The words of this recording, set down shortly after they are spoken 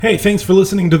Hey, thanks for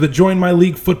listening to the Join My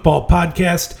League Football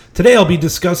podcast. Today I'll be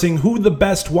discussing who the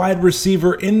best wide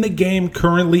receiver in the game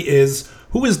currently is,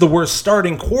 who is the worst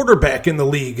starting quarterback in the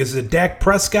league, is it Dak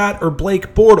Prescott or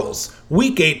Blake Bortles,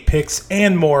 Week 8 picks,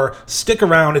 and more. Stick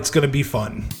around, it's going to be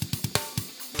fun.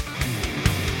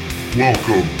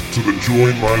 Welcome to the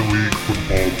Join My League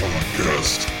Football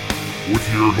podcast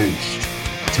with your host,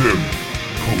 Tim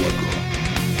Collega.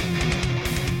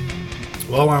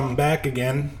 Well, I'm back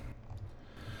again.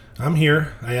 I'm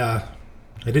here. I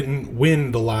didn't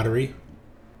win the lottery.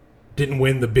 Didn't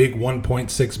win the big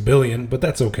 1.6 billion, but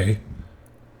that's okay.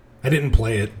 I didn't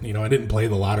play it. I didn't play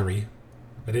the lottery.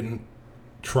 I didn't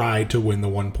try to win the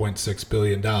 1.6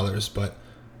 billion dollars, but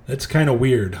it's kind of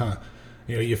weird, huh?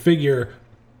 You figure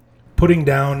putting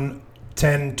down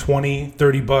 10, 20,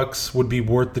 30 bucks would be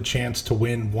worth the chance to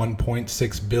win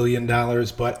 1.6 billion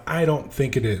dollars, but I don't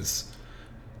think it is.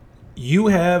 You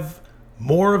have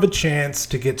more of a chance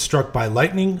to get struck by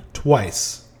lightning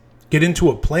twice, get into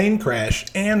a plane crash,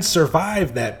 and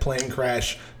survive that plane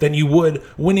crash than you would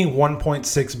winning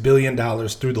 $1.6 billion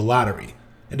through the lottery.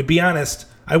 And to be honest,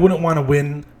 I wouldn't want to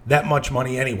win that much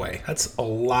money anyway. That's a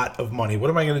lot of money. What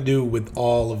am I going to do with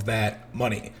all of that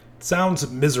money? It sounds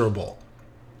miserable.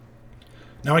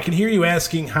 Now I can hear you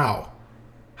asking how.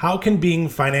 How can being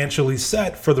financially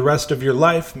set for the rest of your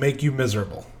life make you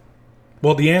miserable?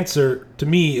 Well, the answer to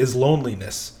me is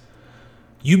loneliness.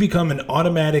 You become an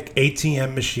automatic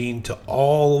ATM machine to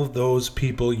all of those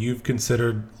people you've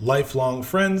considered lifelong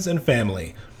friends and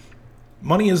family.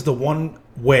 Money is the one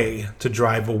way to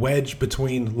drive a wedge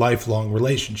between lifelong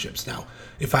relationships. Now,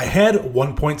 if I had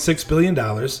 $1.6 billion,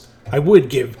 I would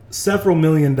give several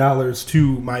million dollars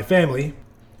to my family,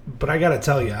 but I gotta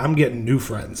tell you, I'm getting new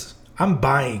friends. I'm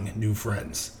buying new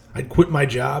friends. I'd quit my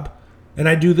job, and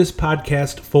I'd do this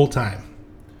podcast full time.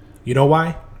 You know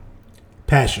why?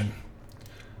 Passion.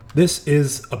 This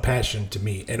is a passion to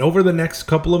me. And over the next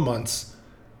couple of months,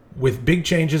 with big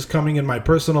changes coming in my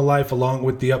personal life along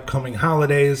with the upcoming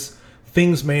holidays,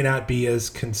 things may not be as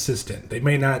consistent. They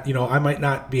may not, I might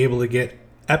not be able to get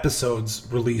episodes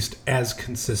released as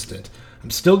consistent. I'm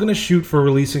still going to shoot for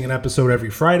releasing an episode every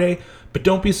Friday, but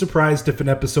don't be surprised if an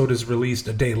episode is released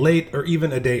a day late or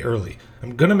even a day early.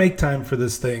 I'm going to make time for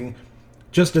this thing.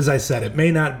 Just as I said, it may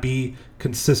not be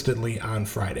consistently on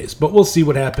Fridays, but we'll see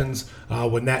what happens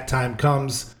when that time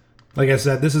comes. Like I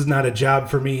said, this is not a job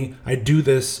for me. I do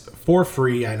this for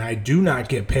free, and I do not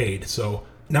get paid. So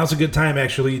now's a good time,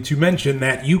 actually, to mention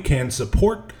that you can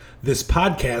support this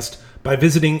podcast by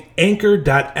visiting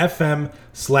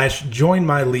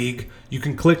anchor.fm/joinmyleague. You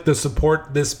can click the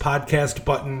support this podcast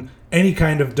button. Any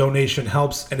kind of donation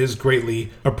helps and is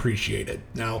greatly appreciated.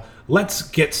 Now, let's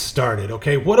get started,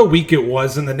 okay? What a week it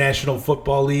was in the National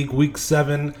Football League, Week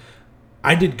 7.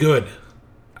 I did good.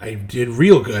 I did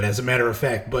real good, as a matter of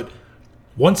fact. But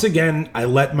once again, I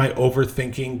let my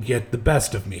overthinking get the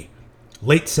best of me.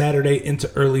 Late Saturday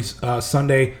into early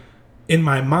Sunday, in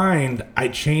my mind, I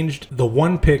changed the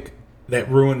one pick that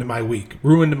ruined my week,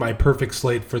 ruined my perfect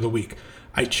slate for the week.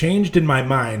 I changed in my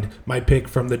mind my pick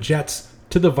from the Jets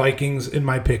to the Vikings in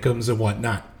my pick'ems and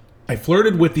whatnot. I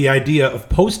flirted with the idea of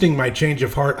posting my change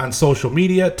of heart on social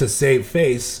media to save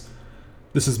face.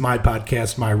 This is my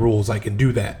podcast, my rules, I can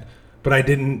do that. But I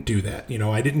didn't do that.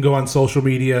 I didn't go on social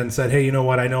media and said, hey, you know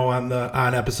what, I know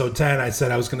on episode 10 I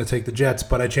said I was going to take the Jets,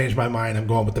 but I changed my mind, I'm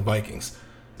going with the Vikings.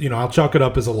 I'll chalk it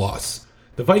up as a loss.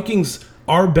 The Vikings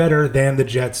are better than the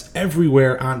Jets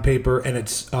everywhere on paper, and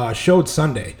it's showed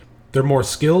Sunday. They're more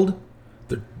skilled,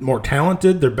 they're more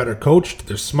talented, they're better coached,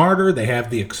 they're smarter, they have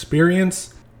the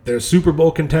experience. They're Super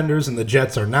Bowl contenders, and the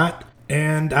Jets are not.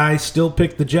 And I still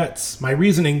pick the Jets. My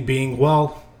reasoning being,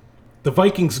 well, the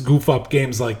Vikings goof up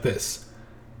games like this.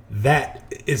 That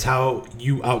is how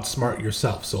you outsmart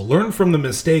yourself. So learn from the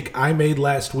mistake I made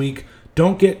last week.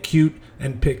 Don't get cute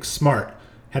and pick smart.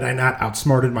 Had I not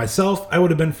outsmarted myself, I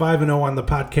would have been 5-0 on the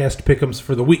podcast pick'ems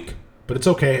for the week. But it's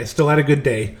okay. I still had a good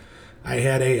day. I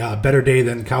had a better day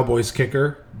than Cowboys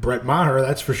kicker Brett Maher,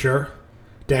 that's for sure.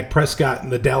 Dak Prescott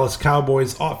and the Dallas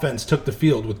Cowboys offense took the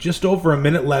field with just over a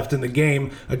minute left in the game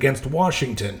against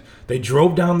Washington. They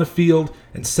drove down the field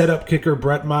and set up kicker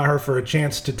Brett Maher for a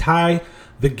chance to tie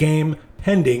the game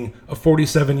pending a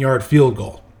 47-yard field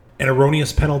goal. An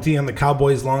erroneous penalty on the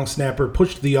Cowboys' long snapper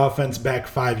pushed the offense back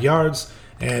 5 yards,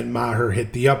 and Maher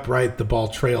hit the upright. The ball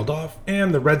trailed off,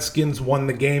 and the Redskins won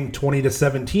the game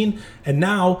 20-17, and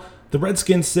now the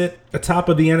Redskins sit atop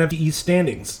of the NFC East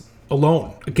standings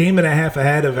alone, a game and a half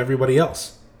ahead of everybody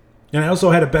else. And I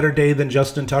also had a better day than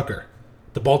Justin Tucker,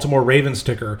 the Baltimore Ravens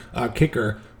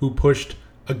kicker who pushed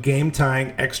a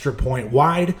game-tying extra point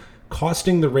wide,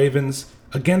 costing the Ravens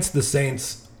against the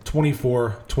Saints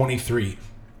 24-23.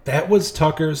 That was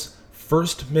Tucker's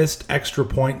first missed extra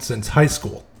point since high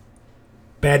school.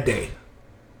 Bad day.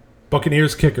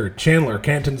 Buccaneers kicker Chandler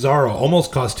Catanzaro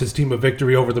almost cost his team a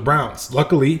victory over the Browns.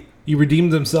 Luckily, he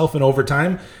redeemed himself in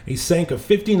overtime. He sank a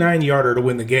 59-yarder to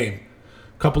win the game.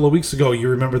 A couple of weeks ago, you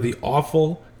remember the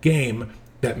awful game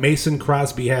that Mason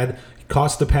Crosby had. He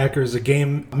cost the Packers a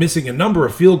game, missing a number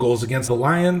of field goals against the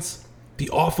Lions. The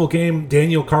awful game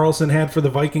Daniel Carlson had for the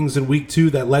Vikings in Week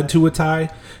 2 that led to a tie.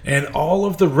 And all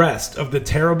of the rest of the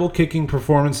terrible kicking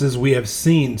performances we have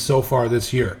seen so far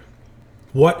this year.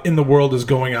 What in the world is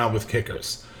going on with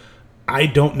kickers? I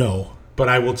don't know, but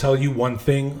I will tell you one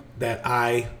thing that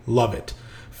I love it.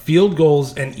 Field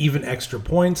goals and even extra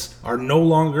points are no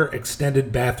longer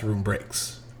extended bathroom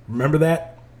breaks. Remember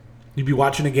that? You'd be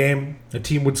watching a game, a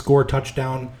team would score a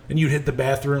touchdown, and you'd hit the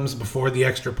bathrooms before the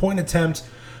extra point attempt,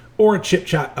 or a chip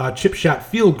shot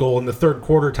field goal in the third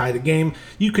quarter tie the game.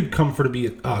 You could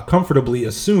comfortably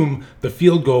assume the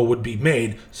field goal would be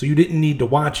made, so you didn't need to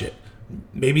watch it.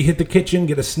 Maybe hit the kitchen,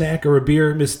 get a snack or a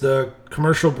beer, miss the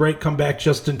commercial break, come back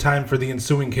just in time for the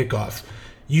ensuing kickoff.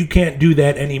 You can't do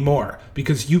that anymore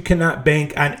because you cannot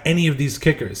bank on any of these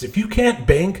kickers. If you can't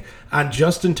bank on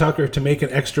Justin Tucker to make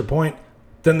an extra point,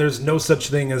 then there's no such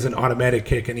thing as an automatic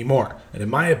kick anymore. And in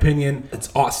my opinion, it's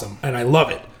awesome, and I love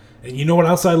it. And you know what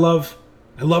else I love?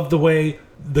 I love the way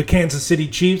the Kansas City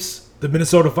Chiefs, the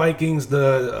Minnesota Vikings,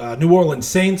 the New Orleans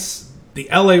Saints, the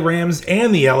LA Rams,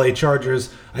 and the LA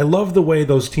Chargers, I love the way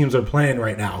those teams are playing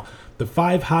right now. The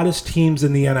 5 hottest teams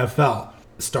in the NFL,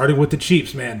 starting with the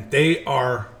Chiefs, man. They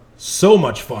are so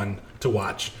much fun to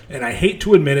watch. And I hate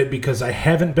to admit it because I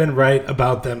haven't been right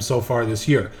about them so far this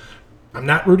year. I'm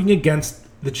not rooting against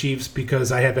the Chiefs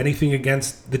because I have anything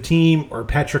against the team or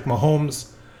Patrick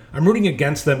Mahomes. I'm rooting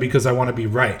against them because I want to be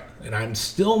right. And I'm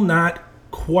still not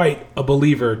quite a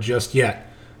believer just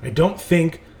yet. I don't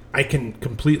think I can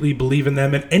completely believe in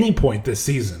them at any point this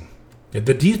season.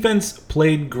 The defense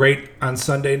played great on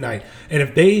Sunday night, and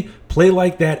if they play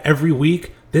like that every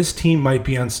week, this team might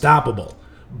be unstoppable.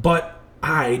 But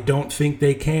I don't think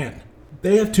they can.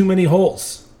 They have too many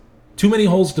holes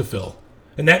to fill.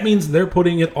 And that means they're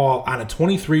putting it all on a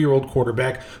 23-year-old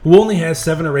quarterback who only has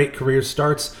 7 or 8 career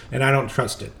starts, and I don't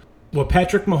trust it. What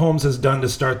Patrick Mahomes has done to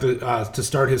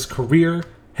start his career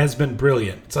has been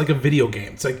brilliant. It's like a video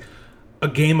game. It's like a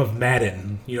game of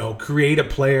Madden. Create a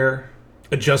player,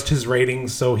 adjust his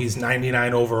ratings so he's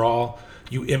 99 overall.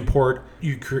 You import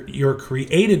your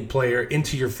created player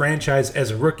into your franchise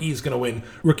as a rookie. He's going to win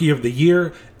Rookie of the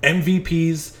Year,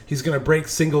 MVPs. He's going to break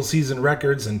single-season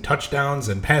records and touchdowns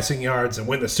and passing yards and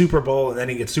win the Super Bowl, and then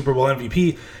he gets Super Bowl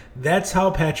MVP. That's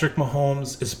how Patrick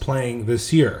Mahomes is playing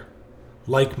this year.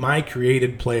 Like my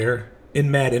created player in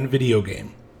Madden video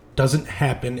game. Doesn't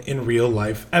happen in real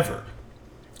life ever.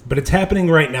 But it's happening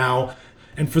right now.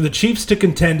 And for the Chiefs to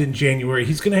contend in January,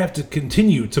 he's going to have to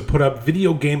continue to put up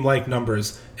video game-like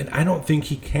numbers, and I don't think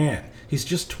he can. He's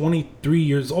just 23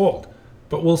 years old.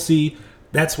 But we'll see.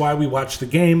 That's why we watch the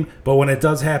game. But when it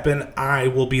does happen, I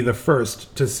will be the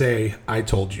first to say, I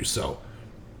told you so.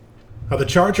 Now, the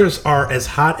Chargers are as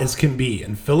hot as can be,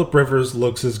 and Phillip Rivers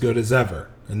looks as good as ever.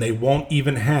 And they won't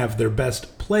even have their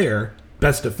best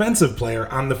defensive player,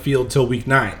 on the field till Week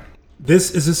 9.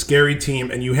 This is a scary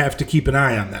team, and you have to keep an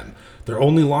eye on them. Their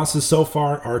only losses so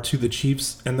far are to the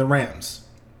Chiefs and the Rams.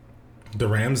 The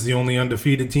Rams, the only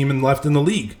undefeated team left in the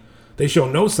league. They show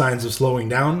no signs of slowing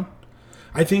down.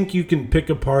 I think you can pick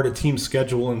apart a team's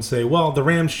schedule and say, well, the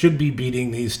Rams should be beating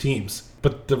these teams.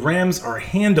 But the Rams are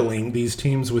handling these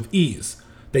teams with ease.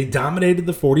 They dominated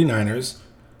the 49ers,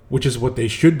 which is what they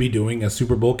should be doing as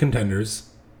Super Bowl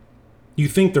contenders. You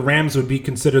think the Rams would be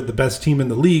considered the best team in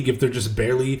the league if they're just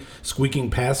barely squeaking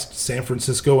past San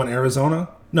Francisco and Arizona?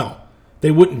 No. They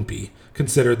wouldn't be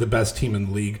considered the best team in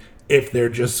the league if they're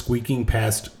just squeaking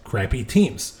past crappy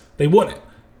teams. They wouldn't.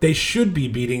 They should be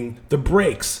beating the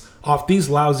brakes off these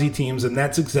lousy teams, and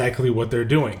that's exactly what they're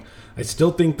doing. I still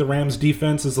think the Rams'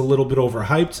 defense is a little bit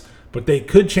overhyped, but they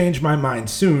could change my mind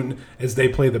soon as they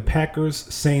play the Packers,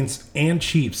 Saints, and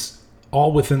Chiefs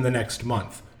all within the next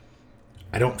month.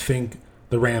 I don't think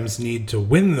the Rams need to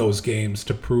win those games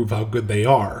to prove how good they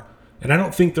are, and I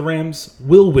don't think the Rams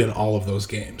will win all of those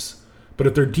games. But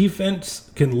if their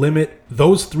defense can limit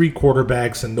those 3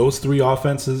 quarterbacks and those 3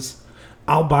 offenses,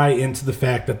 I'll buy into the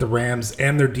fact that the Rams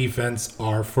and their defense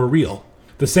are for real.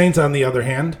 The Saints, on the other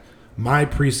hand, my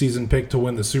preseason pick to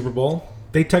win the Super Bowl,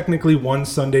 they technically won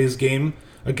Sunday's game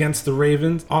against the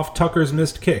Ravens off Tucker's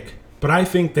missed kick. But I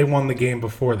think they won the game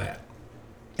before that.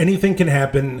 Anything can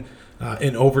happen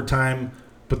in overtime,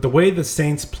 But the way the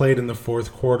Saints played in the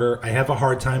fourth quarter, I have a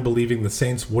hard time believing the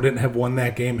Saints wouldn't have won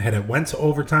that game had it went to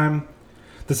overtime.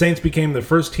 The Saints became the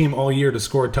first team all year to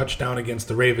score a touchdown against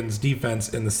the Ravens defense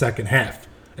in the second half,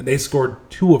 and they scored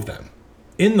 2 of them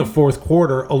in the fourth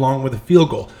quarter along with a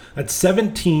field goal. That's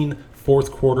 17 fourth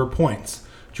quarter points.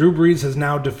 Drew Brees has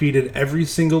now defeated every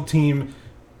single team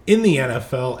in the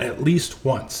NFL at least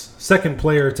once. Second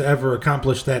player to ever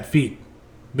accomplish that feat,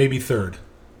 maybe third.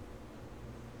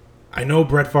 I know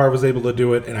Brett Favre was able to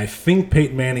do it, and I think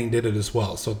Peyton Manning did it as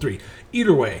well. So 3.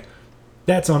 Either way,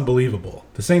 that's unbelievable.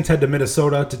 The Saints head to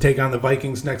Minnesota to take on the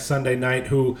Vikings next Sunday night,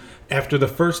 who, after the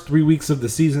first 3 weeks of the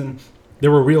season,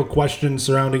 there were real questions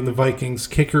surrounding the Vikings,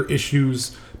 kicker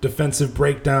issues, defensive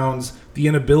breakdowns, the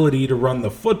inability to run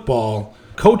the football,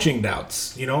 coaching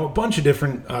doubts, a bunch of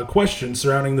different questions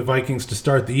surrounding the Vikings to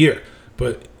start the year.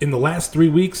 But in the last 3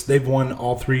 weeks, they've won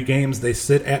all 3 games. They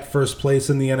sit at first place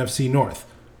in the NFC North.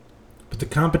 But the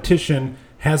competition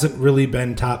hasn't really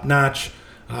been top-notch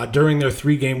during their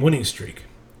 3-game winning streak.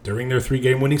 During their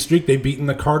 3-game winning streak, they've beaten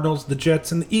the Cardinals, the Jets,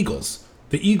 and the Eagles.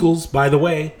 The Eagles, by the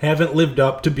way, haven't lived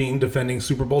up to being defending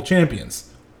Super Bowl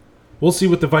champions. We'll see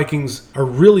what the Vikings are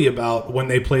really about when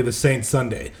they play the Saints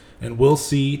Sunday. And we'll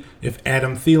see if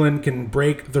Adam Thielen can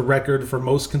break the record for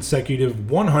most consecutive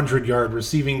 100-yard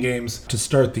receiving games to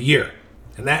start the year.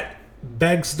 And that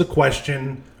begs the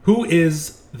question, who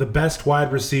is the best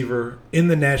wide receiver in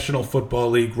the National Football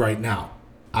League right now?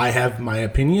 I have my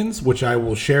opinions, which I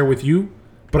will share with you,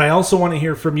 but I also want to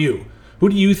hear from you. Who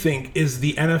do you think is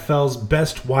the NFL's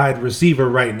best wide receiver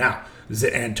right now? Is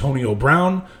it Antonio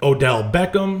Brown, Odell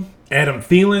Beckham, Adam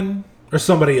Thielen, or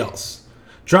somebody else?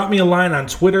 Drop me a line on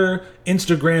Twitter,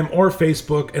 Instagram, or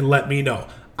Facebook and let me know.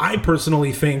 I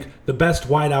personally think the best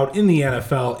wideout in the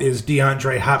NFL is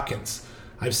DeAndre Hopkins.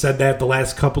 I've said that the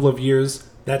last couple of years.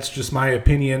 That's just my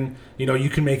opinion. You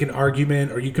can make an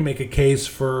argument or you can make a case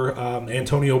for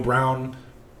Antonio Brown,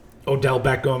 Odell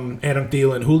Beckham, Adam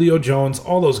Thielen, Julio Jones,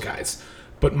 all those guys.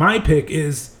 But my pick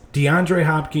is DeAndre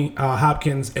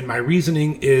Hopkins, and my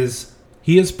reasoning is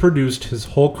he has produced his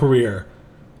whole career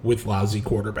with lousy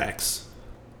quarterbacks.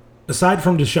 Aside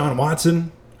from Deshaun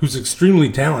Watson, who's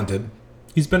extremely talented,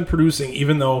 he's been producing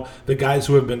even though the guys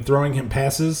who have been throwing him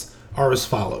passes are as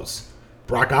follows: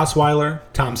 Brock Osweiler,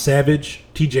 Tom Savage,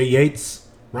 TJ Yates,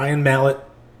 Ryan Mallett,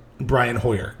 and Brian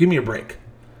Hoyer. Give me a break.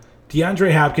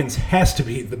 DeAndre Hopkins has to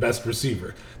be the best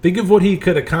receiver. Think of what he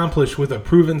could accomplish with a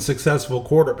proven successful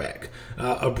quarterback,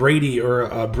 a Brady or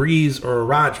a Breeze or a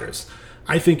Rodgers.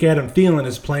 I think Adam Thielen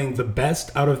is playing the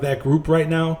best out of that group right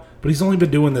now, but he's only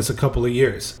been doing this a couple of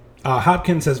years.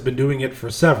 Hopkins has been doing it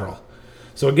for several.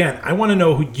 So again, I want to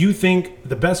know who you think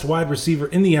the best wide receiver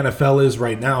in the NFL is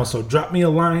right now, so drop me a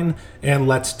line and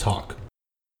let's talk.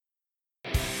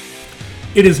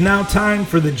 It is now time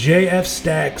for the JF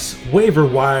Stacks Waiver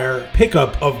Wire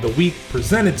Pickup of the Week,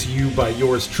 presented to you by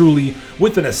yours truly,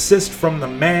 with an assist from the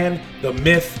man, the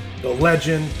myth, the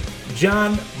legend,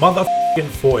 John motherfucking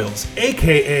Foyles,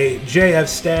 a.k.a. JF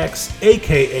Stacks,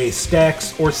 a.k.a.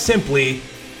 Stacks, or simply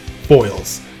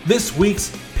Foyles. This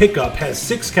week's pickup has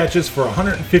 6 catches for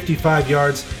 155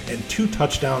 yards and 2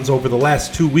 touchdowns over the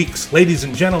last 2 weeks. Ladies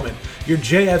and gentlemen, your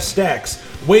JF Stacks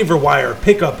Waiver Wire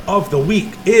Pickup of the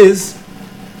Week is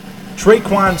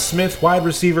Tre'Quan Smith, wide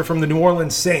receiver from the New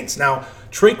Orleans Saints. Now,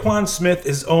 Tre'Quan Smith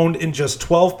is owned in just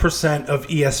 12% of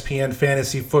ESPN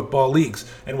fantasy football leagues.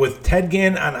 And with Ted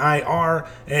Ginn on IR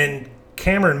and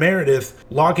Cameron Meredith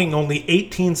logging only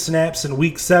 18 snaps in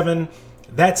Week 7,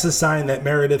 that's a sign that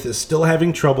Meredith is still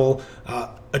having trouble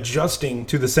adjusting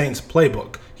to the Saints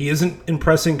playbook. He isn't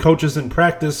impressing coaches in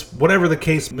practice, whatever the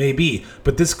case may be,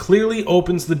 but this clearly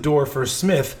opens the door for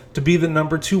Smith to be the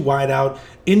number 2 wideout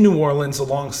in New Orleans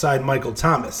alongside Michael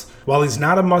Thomas. While he's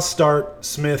not a must-start,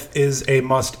 Smith is a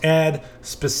must-add,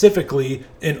 specifically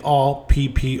in all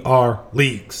PPR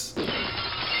leagues.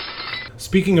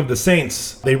 Speaking of the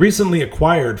Saints, they recently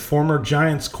acquired former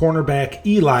Giants cornerback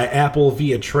Eli Apple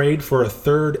via trade for a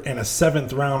 3rd and a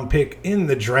 7th round pick in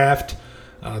the draft.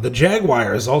 The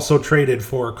Jaguars also traded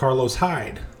for Carlos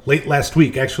Hyde late last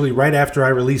week, actually right after I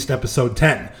released episode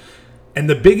 10. And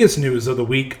the biggest news of the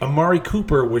week, Amari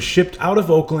Cooper was shipped out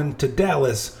of Oakland to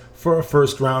Dallas for a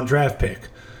 1st round draft pick.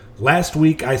 Last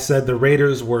week I said the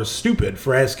Raiders were stupid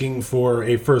for asking for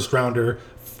a 1st rounder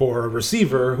for a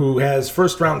receiver who has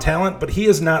 1st round talent, but he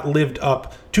has not lived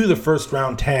up to the 1st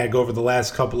round tag over the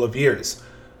last couple of years.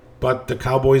 But the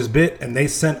Cowboys bit, and they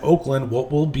sent Oakland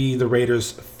what will be the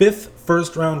Raiders' 5th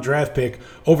 1st round draft pick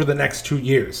over the next 2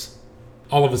 years.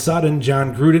 All of a sudden,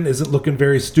 John Gruden isn't looking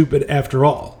very stupid after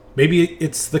all. Maybe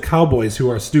it's the Cowboys who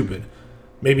are stupid.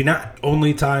 Maybe not.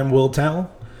 Only time will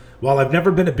tell. While I've never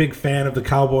been a big fan of the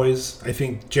Cowboys, I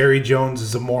think Jerry Jones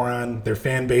is a moron, their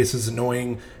fan base is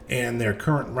annoying, and their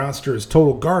current roster is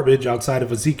total garbage outside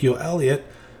of Ezekiel Elliott,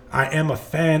 I am a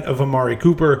fan of Amari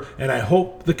Cooper, and I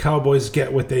hope the Cowboys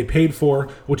get what they paid for,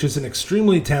 which is an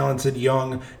extremely talented,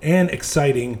 young, and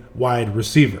exciting wide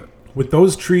receiver. With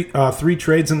those three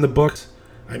trades in the books,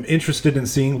 I'm interested in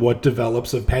seeing what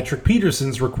develops of Patrick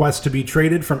Peterson's request to be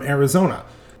traded from Arizona.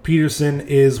 Peterson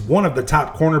is one of the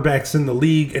top cornerbacks in the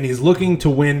league, and he's looking to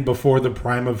win before the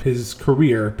prime of his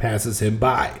career passes him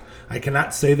by. I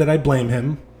cannot say that I blame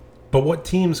him, but what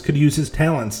teams could use his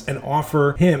talents and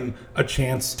offer him a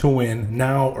chance to win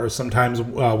now or sometimes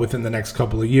within the next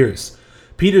couple of years?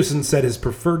 Peterson said his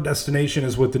preferred destination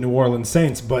is with the New Orleans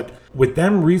Saints, but with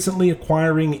them recently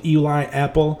acquiring Eli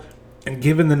Apple, and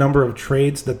given the number of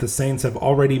trades that the Saints have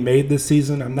already made this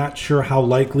season, I'm not sure how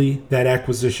likely that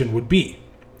acquisition would be.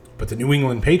 But the New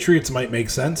England Patriots might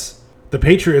make sense. The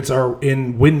Patriots are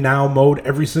in win-now mode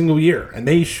every single year, and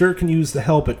they sure can use the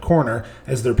help at corner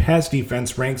as their pass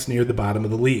defense ranks near the bottom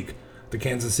of the league. The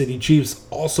Kansas City Chiefs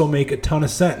also make a ton of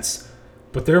sense,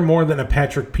 but they're more than a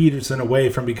Patrick Peterson away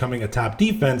from becoming a top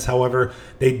defense. However,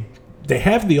 they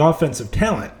have the offensive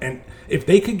talent, and if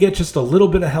they could get just a little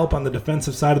bit of help on the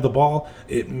defensive side of the ball,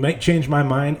 it might change my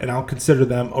mind, and I'll consider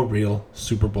them a real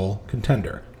Super Bowl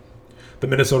contender. The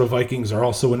Minnesota Vikings are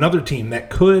also another team that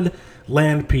could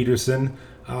land Peterson.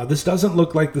 This doesn't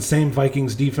look like the same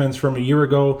Vikings defense from a year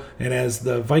ago, and as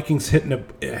the Vikings hit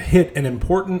an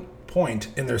important point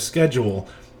in their schedule,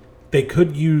 they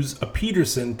could use a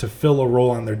Peterson to fill a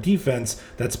role on their defense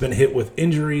that's been hit with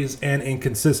injuries and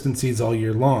inconsistencies all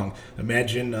year long.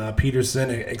 Imagine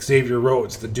Peterson and Xavier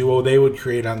Rhodes, the duo they would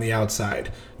create on the outside.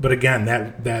 But again,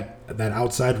 that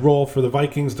outside role for the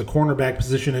Vikings, the cornerback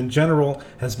position in general,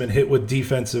 has been hit with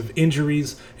defensive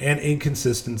injuries and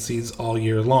inconsistencies all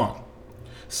year long.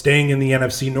 Staying in the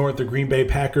NFC North, the Green Bay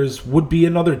Packers would be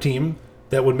another team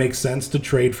that would make sense to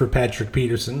trade for Patrick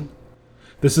Peterson.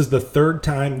 This is the third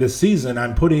time this season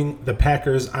I'm putting the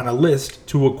Packers on a list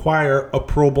to acquire a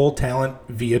Pro Bowl talent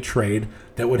via trade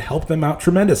that would help them out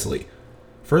tremendously.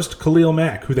 First, Khalil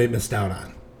Mack, who they missed out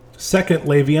on. Second,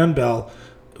 Le'Veon Bell,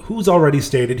 who's already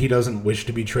stated he doesn't wish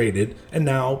to be traded. And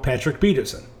now, Patrick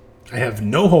Peterson. I have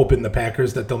no hope in the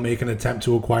Packers that they'll make an attempt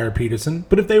to acquire Peterson,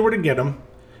 but if they were to get him,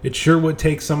 it sure would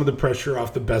take some of the pressure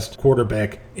off the best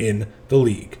quarterback in the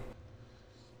league.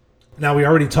 Now, we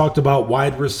already talked about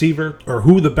wide receiver, or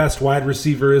who the best wide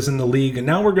receiver is in the league, and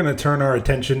now we're going to turn our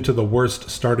attention to the worst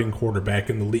starting quarterback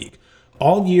in the league.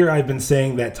 All year I've been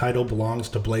saying that title belongs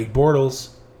to Blake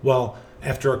Bortles. Well,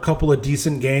 after a couple of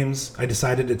decent games, I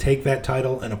decided to take that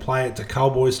title and apply it to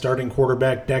Cowboys starting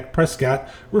quarterback Dak Prescott,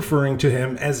 referring to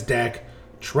him as Dak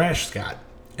Trash Scott.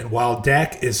 And while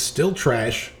Dak is still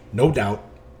trash, no doubt,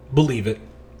 believe it,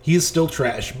 he is still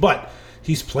trash, but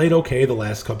he's played okay the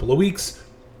last couple of weeks.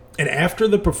 And after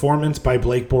the performance by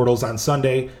Blake Bortles on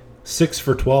Sunday, 6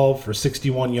 for 12 for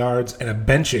 61 yards and a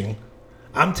benching,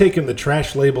 I'm taking the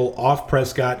trash label off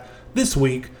Prescott this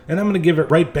week, and I'm going to give it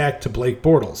right back to Blake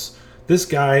Bortles. This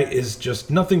guy is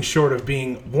just nothing short of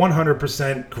being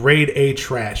 100% grade A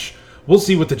trash. We'll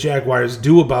see what the Jaguars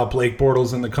do about Blake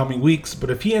Bortles in the coming weeks, but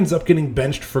if he ends up getting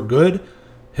benched for good,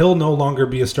 he'll no longer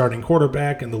be a starting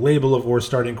quarterback, and the label of worst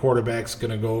starting quarterback's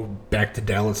going to go back to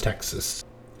Dallas, Texas.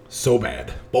 So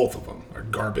bad. Both of them are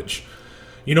garbage.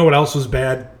 You know what else was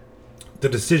bad? The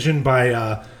decision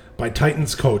by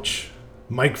Titans coach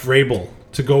Mike Vrabel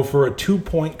to go for a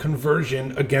 2-point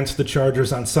conversion against the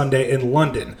Chargers on Sunday in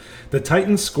London. The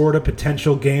Titans scored a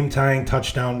potential game-tying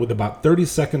touchdown with about 30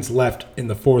 seconds left in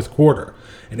the fourth quarter.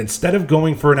 And instead of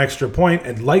going for an extra point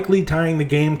and likely tying the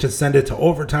game to send it to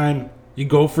overtime, you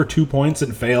go for 2 points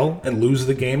and fail and lose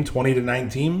the game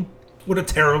 20-19? What a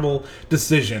terrible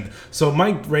decision. So,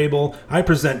 Mike Vrabel, I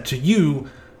present to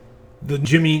you the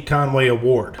Jimmy Conway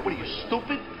Award. What are you,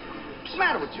 stupid? What's the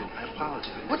matter with you? I apologize.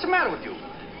 What's the matter with you?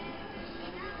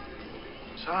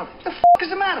 Sorry. What the f*** is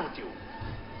the matter with you?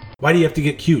 Why do you have to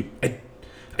get cute?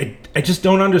 I just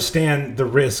don't understand the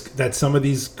risk that some of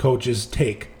these coaches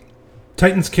take.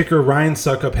 Titans kicker Ryan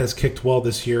Suckup has kicked well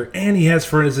this year, and he has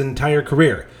for his entire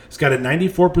career. He's got a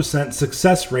 94%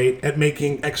 success rate at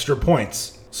making extra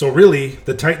points. So really,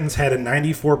 the Titans had a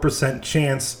 94%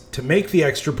 chance to make the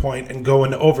extra point and go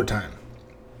into overtime.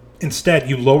 Instead,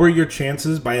 you lower your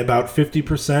chances by about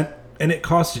 50%, and it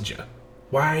costed you.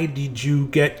 Why did you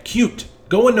get cute?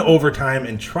 Go into overtime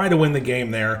and try to win the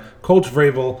game there. Coach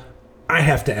Vrabel, I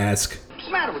have to ask. What's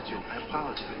the matter with you? I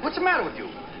apologize. What's the matter with you?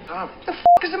 Sorry. What the f***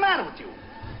 is the matter with you?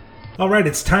 All right,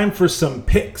 it's time for some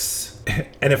picks.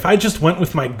 And if I just went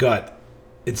with my gut,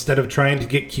 instead of trying to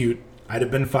get cute, I'd have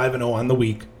been 5-0 on the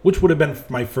week, which would have been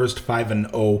my first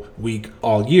 5-0 week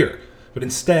all year. But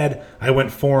instead, I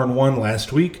went 4-1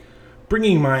 last week,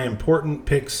 bringing my important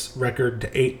picks record to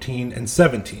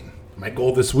 18-17. My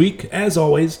goal this week, as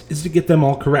always, is to get them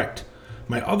all correct.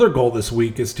 My other goal this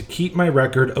week is to keep my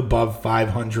record above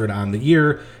 500 on the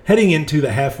year, heading into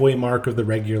the halfway mark of the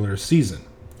regular season.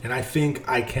 And I think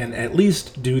I can at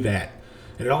least do that.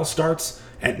 And it all starts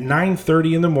at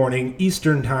 9:30 in the morning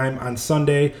Eastern Time on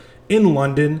Sunday in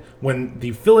London when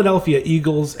the Philadelphia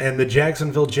Eagles and the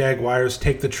Jacksonville Jaguars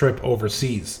take the trip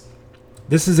overseas.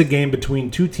 This is a game between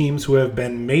two teams who have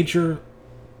been major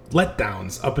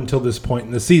letdowns up until this point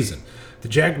in the season. The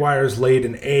Jaguars laid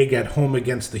an egg at home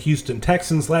against the Houston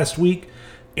Texans last week,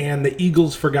 and the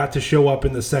Eagles forgot to show up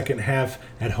in the second half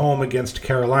at home against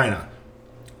Carolina.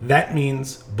 That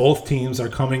means both teams are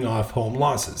coming off home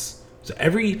losses. So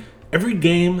every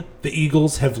game the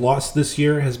Eagles have lost this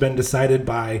year has been decided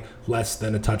by less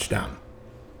than a touchdown.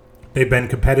 They've been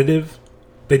competitive.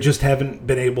 They just haven't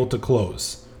been able to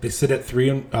close. They sit at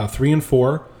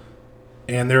 3-4,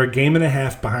 and they're a game and a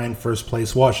half behind first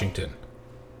place Washington.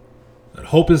 But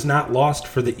hope is not lost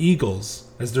for the Eagles,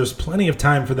 as there's plenty of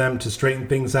time for them to straighten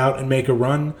things out and make a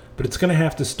run, but it's going to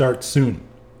have to start soon.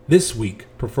 This week,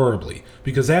 preferably,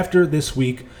 because after this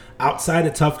week, outside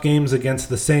of tough games against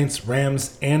the Saints,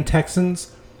 Rams, and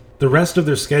Texans, the rest of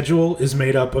their schedule is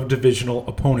made up of divisional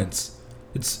opponents.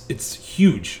 It's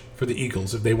huge for the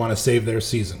Eagles if they want to save their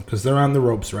season, because they're on the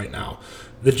ropes right now.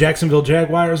 The Jacksonville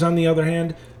Jaguars, on the other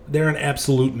hand, they're an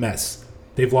absolute mess.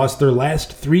 They've lost their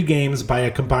last 3 games by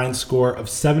a combined score of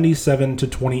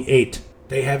 77-28.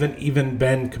 They haven't even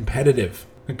been competitive.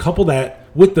 And couple that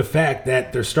with the fact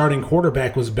that their starting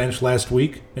quarterback was benched last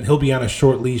week, and he'll be on a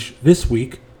short leash this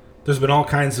week. There's been all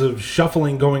kinds of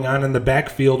shuffling going on in the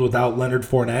backfield without Leonard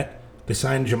Fournette. They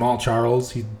signed Jamal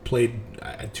Charles. He played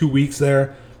 2 weeks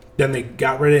there. Then they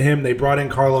got rid of him. They brought in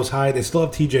Carlos Hyde. They still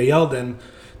have TJ Yeldon.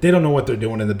 They don't know what they're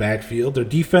doing in the backfield. Their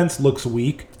defense looks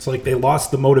weak. It's like they lost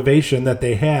the motivation that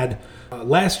they had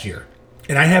last year.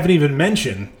 And I haven't even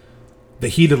mentioned the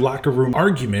heated locker room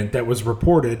argument that was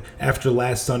reported after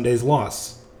last Sunday's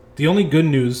loss. The only good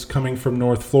news coming from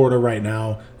North Florida right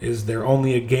now is they're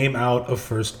only a game out of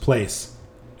first place.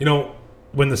 You know,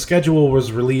 when the schedule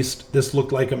was released, this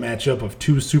looked like a matchup of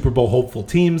 2 Super Bowl hopeful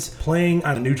teams playing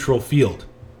on a neutral field.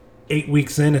 8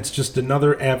 weeks in, it's just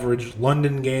another average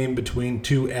London game between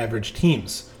 2 average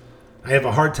teams. I have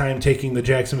a hard time taking the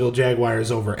Jacksonville Jaguars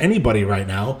over anybody right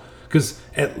now, because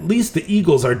at least the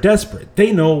Eagles are desperate.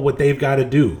 They know what they've got to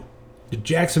do. The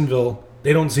Jacksonville,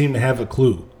 they don't seem to have a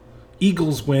clue.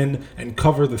 Eagles win and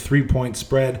cover the 3-point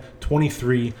spread,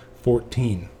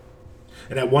 23-14.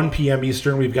 And at 1 p.m.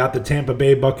 Eastern, we've got the Tampa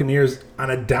Bay Buccaneers on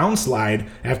a downslide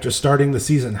after starting the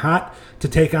season hot to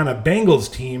take on a Bengals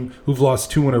team who've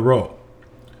lost 2 in a row.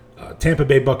 Tampa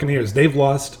Bay Buccaneers, they've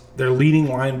lost their leading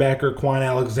linebacker, Quan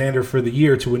Alexander, for the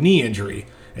year to a knee injury.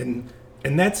 And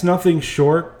that's nothing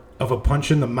short of a punch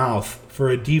in the mouth for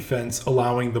a defense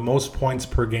allowing the most points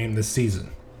per game this season.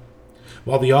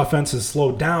 While the offense has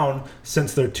slowed down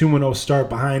since their 2-0 start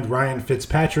behind Ryan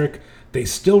Fitzpatrick, they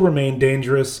still remain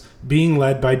dangerous, being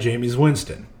led by Jameis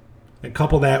Winston. And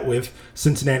couple that with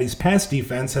Cincinnati's pass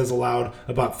defense has allowed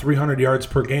about 300 yards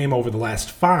per game over the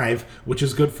last 5, which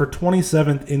is good for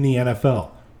 27th in the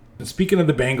NFL. And speaking of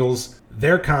the Bengals,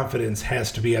 their confidence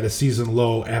has to be at a season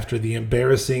low after the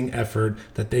embarrassing effort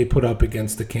that they put up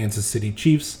against the Kansas City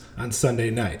Chiefs on Sunday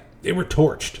night. They were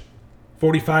torched,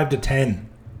 45-10.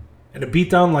 And a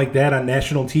beatdown like that on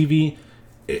national TV,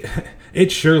 it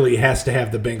surely has to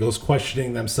have the Bengals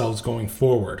questioning themselves going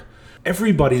forward.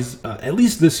 Everybody's, at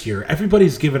least this year,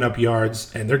 everybody's given up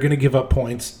yards, and they're going to give up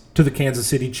points to the Kansas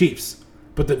City Chiefs.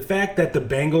 But the fact that the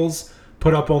Bengals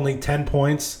put up only 10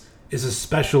 points is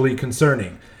especially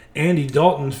concerning. Andy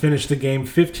Dalton finished the game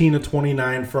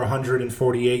 15-29 for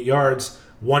 148 yards,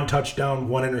 1 touchdown,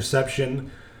 1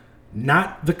 interception.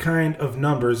 Not the kind of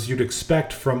numbers you'd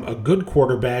expect from a good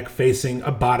quarterback facing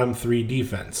a bottom 3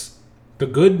 defense. The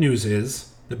good news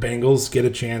is the Bengals get a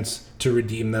chance to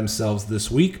redeem themselves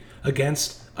this week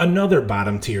against another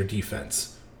bottom tier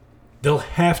defense. They'll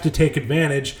have to take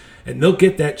advantage, and they'll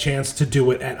get that chance to do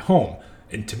it at home.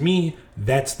 And to me,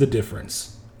 that's the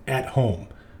difference. At home.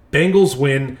 Bengals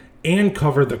win and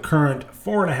cover the current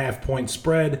 4.5-point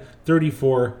spread,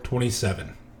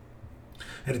 34-27.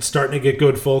 And it's starting to get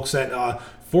good, folks. At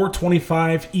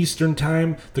 4:25 Eastern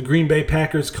Time, the Green Bay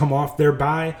Packers come off their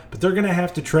bye, but they're going to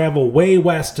have to travel way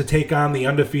west to take on the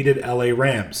undefeated LA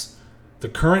Rams. The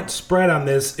current spread on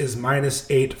this is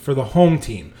 -8 for the home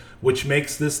team, which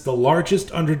makes this the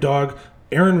largest underdog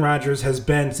Aaron Rodgers has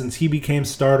been since he became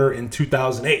starter in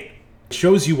 2008. It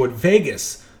shows you what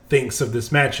Vegas thinks of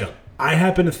this matchup. I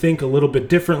happen to think a little bit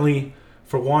differently.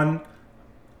 For one,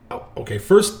 okay,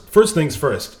 first things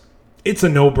first. It's a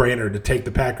no-brainer to take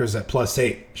the Packers at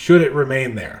 +8, should it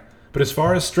remain there. But as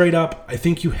far as straight up, I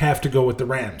think you have to go with the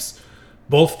Rams.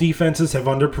 Both defenses have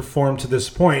underperformed to this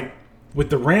point. With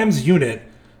the Rams unit,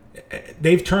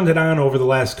 they've turned it on over the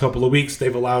last couple of weeks.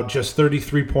 They've allowed just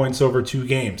 33 points over 2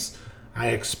 games. I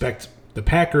expect the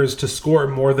Packers to score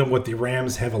more than what the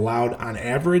Rams have allowed on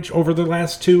average over the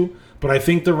last 2, but I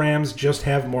think the Rams just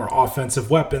have more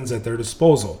offensive weapons at their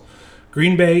disposal.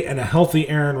 Green Bay and a healthy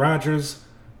Aaron Rodgers,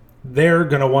 they're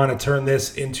going to want to turn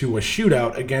this into a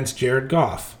shootout against Jared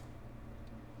Goff.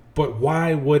 But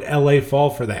why would LA fall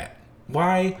for that?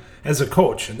 Why, as a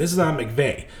coach, and this is on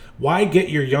McVay, why get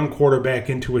your young quarterback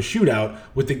into a shootout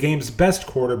with the game's best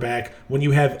quarterback when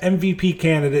you have MVP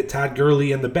candidate Todd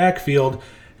Gurley in the backfield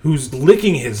who's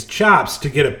licking his chops to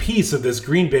get a piece of this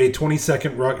Green Bay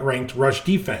 22nd ranked rush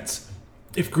defense?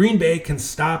 If Green Bay can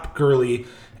stop Gurley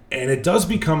and it does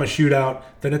become a shootout,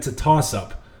 then it's a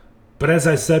toss-up. But as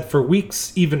I said for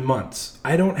weeks, even months,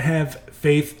 I don't have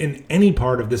faith in any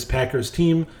part of this Packers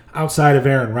team outside of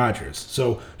Aaron Rodgers.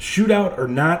 So shootout or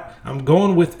not, I'm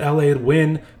going with LA to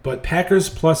win, but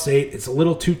Packers +8, it's a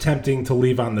little too tempting to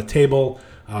leave on the table.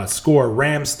 Score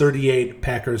Rams 38,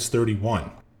 Packers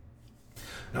 31.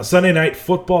 Now Sunday Night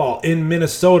Football in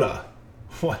Minnesota.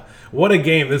 What a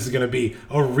game this is going to be.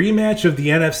 A rematch of the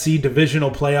NFC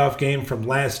divisional playoff game from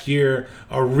last year.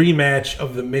 A rematch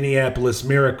of the Minneapolis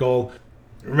Miracle.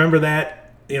 Remember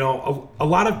that? You know, a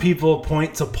lot of people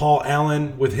point to Paul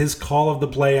Allen with his call of the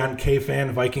play on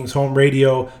KFan Vikings home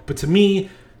radio. But to me,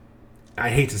 I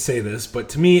hate to say this, but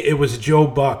to me, it was Joe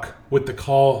Buck with the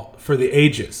call for the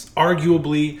ages.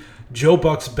 Arguably, Joe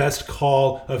Buck's best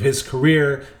call of his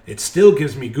career. It still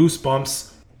gives me goosebumps.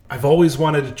 I've always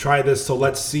wanted to try this, so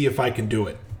let's see if I can do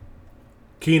it.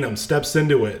 Keenum steps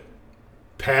into it.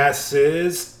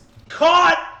 Passes.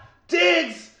 Caught!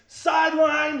 Diggs!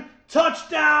 Sideline!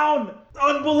 Touchdown!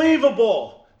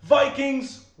 Unbelievable!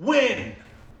 Vikings win!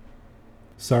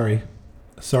 Sorry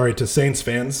to Saints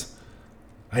fans.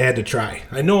 I had to try.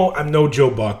 I know I'm no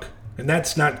Joe Buck, and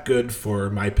that's not good for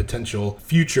my potential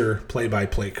future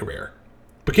play-by-play career.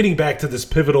 But getting back to this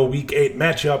pivotal Week 8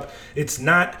 matchup, it's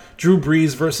not Drew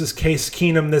Brees versus Case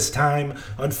Keenum this time.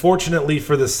 Unfortunately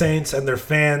for the Saints and their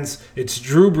fans, it's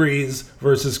Drew Brees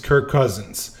versus Kirk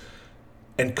Cousins.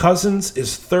 And Cousins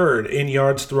is third in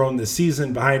yards thrown this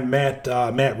season behind Matt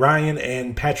Ryan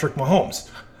and Patrick Mahomes.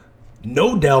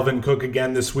 No Dalvin Cook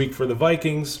again this week for the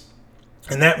Vikings.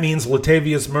 And that means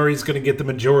Latavius Murray's going to get the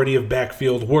majority of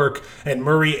backfield work. And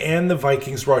Murray and the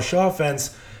Vikings rush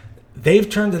offense, they've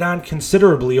turned it on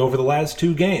considerably over the last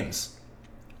 2 games.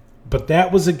 But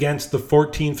that was against the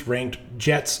 14th ranked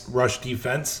Jets rush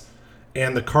defense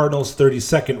and the Cardinals'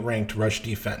 32nd ranked rush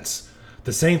defense.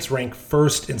 The Saints rank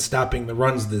first in stopping the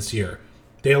runs this year.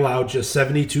 They allow just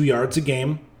 72 yards a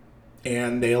game,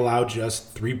 and they allow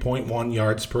just 3.1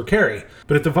 yards per carry.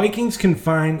 But if the Vikings can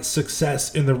find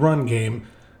success in the run game,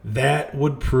 that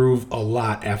would prove a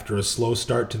lot after a slow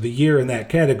start to the year in that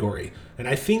category. And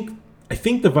I think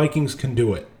the Vikings can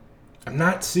do it. I'm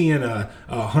not seeing a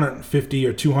 150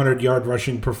 or 200 yard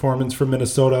rushing performance from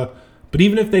Minnesota, but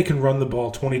even if they can run the ball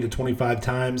 20 to 25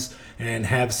 times and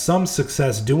have some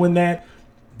success doing that,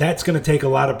 that's going to take a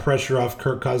lot of pressure off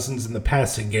Kirk Cousins in the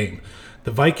passing game.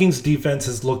 The Vikings defense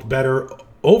has looked better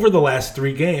over the last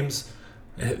 3 games.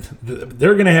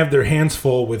 They're going to have their hands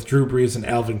full with Drew Brees and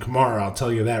Alvin Kamara, I'll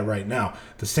tell you that right now.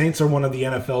 The Saints are one of the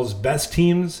NFL's best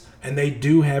teams, and they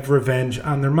do have revenge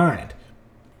on their mind.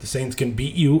 The Saints can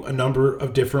beat you a number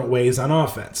of different ways on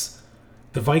offense.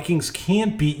 The Vikings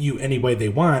can't beat you any way they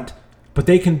want, but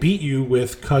they can beat you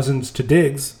with Cousins to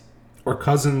Diggs or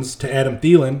Cousins to Adam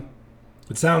Thielen.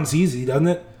 It sounds easy, doesn't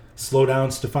it? Slow down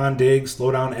Stephon Diggs,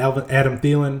 slow down Adam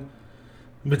Thielen.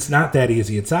 But it's not that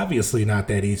easy. It's obviously not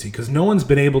that easy because no one's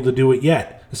been able to do it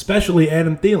yet, especially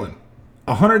Adam Thielen.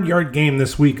 A 100-yard game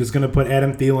this week is going to put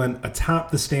Adam Thielen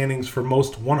atop the standings for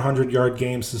most 100-yard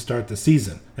games to start the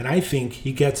season, and I think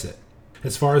he gets it.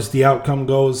 As far as the outcome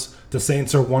goes, the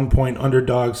Saints are 1-point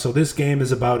underdogs, so this game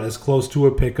is about as close to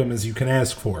a pick'em as you can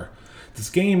ask for. This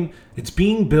game, it's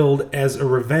being billed as a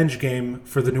revenge game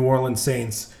for the New Orleans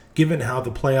Saints, given how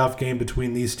the playoff game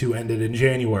between these two ended in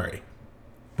January.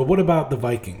 But what about the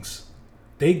Vikings?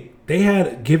 They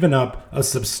had given up a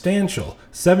substantial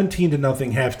 17-0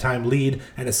 halftime lead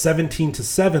and a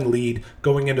 17-7 lead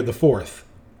going into the fourth.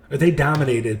 They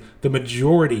dominated the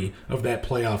majority of that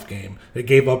playoff game. They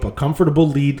gave up a comfortable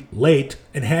lead late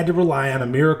and had to rely on a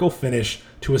miracle finish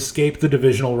to escape the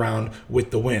divisional round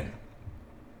with the win.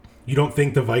 You don't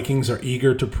think the Vikings are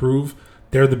eager to prove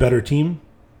they're the better team?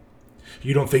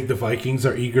 You don't think the Vikings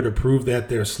are eager to prove that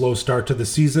their slow start to the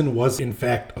season was in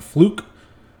fact a fluke?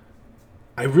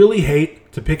 I really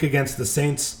hate to pick against the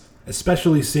Saints,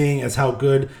 especially seeing as how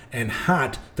good and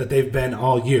hot that they've been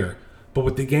all year. But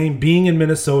with the game being in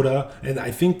Minnesota, and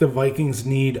I think the Vikings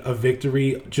need a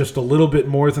victory just a little bit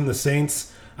more than the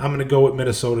Saints, I'm going to go with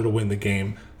Minnesota to win the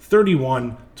game,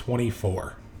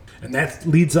 31-24. And that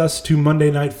leads us to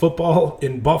Monday Night Football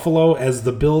in Buffalo as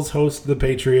the Bills host the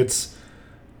Patriots.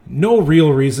 No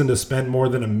real reason to spend more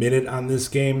than a minute on this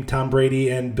game. Tom Brady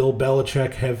and Bill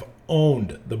Belichick have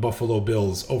owned the Buffalo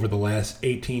Bills over the last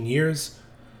 18 years.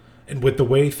 And with the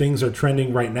way things are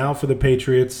trending right now for the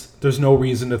Patriots, there's no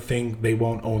reason to think they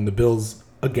won't own the Bills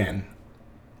again.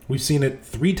 We've seen it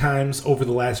 3 times over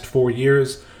the last 4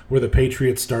 years where the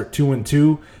Patriots start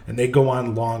 2-2 and they go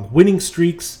on long winning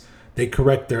streaks. They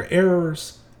correct their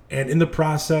errors, and in the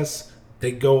process,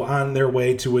 they go on their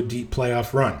way to a deep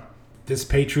playoff run. This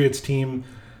Patriots team,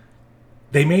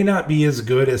 they may not be as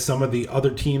good as some of the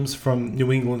other teams from New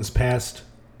England's past,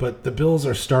 but the Bills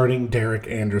are starting Derek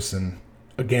Anderson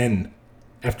again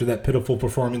after that pitiful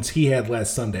performance he had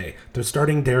last Sunday. They're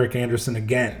starting Derek Anderson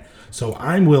again. So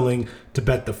I'm willing to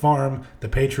bet the farm the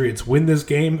Patriots win this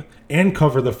game and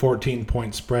cover the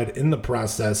 14-point spread in the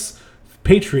process.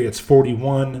 Patriots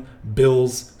 41,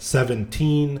 Bills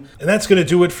 17. And that's going to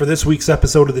do it for this week's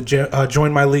episode of the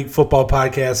Join My League Football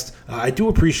Podcast. I do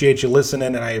appreciate you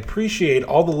listening, and I appreciate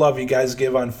all the love you guys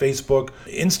give on Facebook,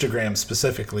 Instagram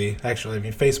specifically. Actually,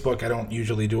 Facebook, I don't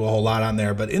usually do a whole lot on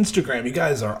there, but Instagram, you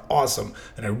guys are awesome,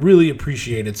 and I really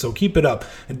appreciate it, so keep it up.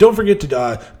 And don't forget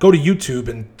to go to YouTube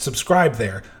and subscribe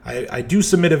there. I do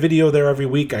submit a video there every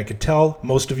week. I could tell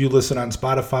most of you listen on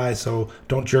Spotify, so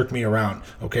don't jerk me around,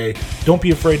 okay? Don't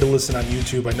be afraid to listen on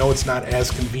YouTube. I know it's not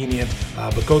as convenient,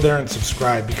 but go there and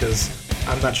subscribe because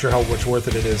I'm not sure how much worth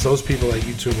it is. Those people at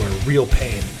YouTube are a real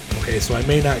pain, okay? So I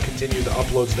may not continue the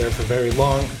uploads there for very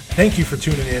long. Thank you for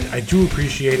tuning in. I do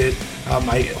appreciate it.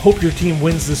 I hope your team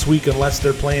wins this week unless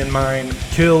they're playing mine.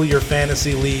 Kill your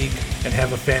fantasy league and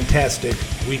have a fantastic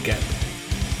weekend.